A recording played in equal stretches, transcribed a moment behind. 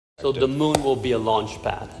So the moon will be a launch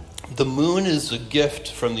pad. The moon is a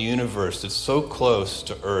gift from the universe. It's so close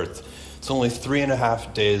to Earth. It's only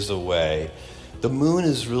 3.5 days away. The moon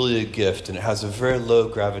is really a gift, and it has a very low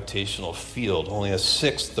gravitational field, only a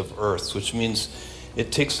sixth of Earth's, which means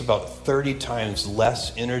it takes about 30 times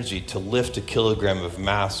less energy to lift a kilogram of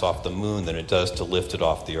mass off the moon than it does to lift it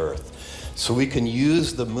off the Earth. So we can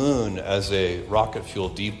use the moon as a rocket fuel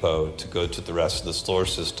depot to go to the rest of the solar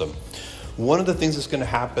system. One of the things that's going to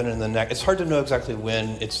happen in the next, it's hard to know exactly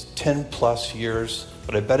when, it's 10 plus years,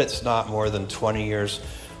 but I bet it's not more than 20 years.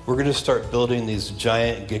 We're going to start building these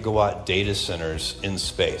giant gigawatt data centers in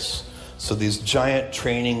space. So these giant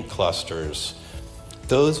training clusters,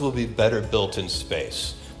 those will be better built in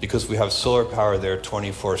space because we have solar power there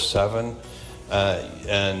 24/7,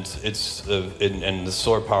 and the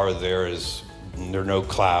solar power there are no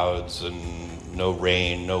clouds and no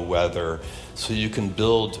rain, no weather. So you can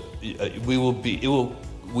build. We will be able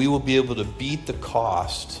to beat the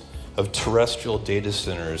cost of terrestrial data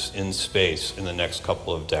centers in space in the next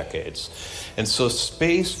couple of decades. And so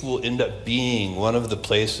space will end up being one of the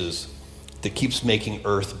places that keeps making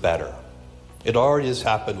Earth better. It already has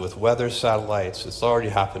happened with weather satellites. It's already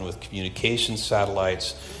happened with communication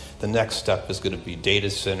satellites. The next step is going to be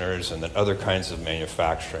data centers and then other kinds of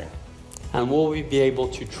manufacturing. And will we be able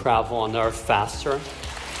to travel on Earth faster?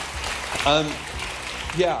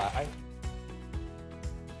 Yeah.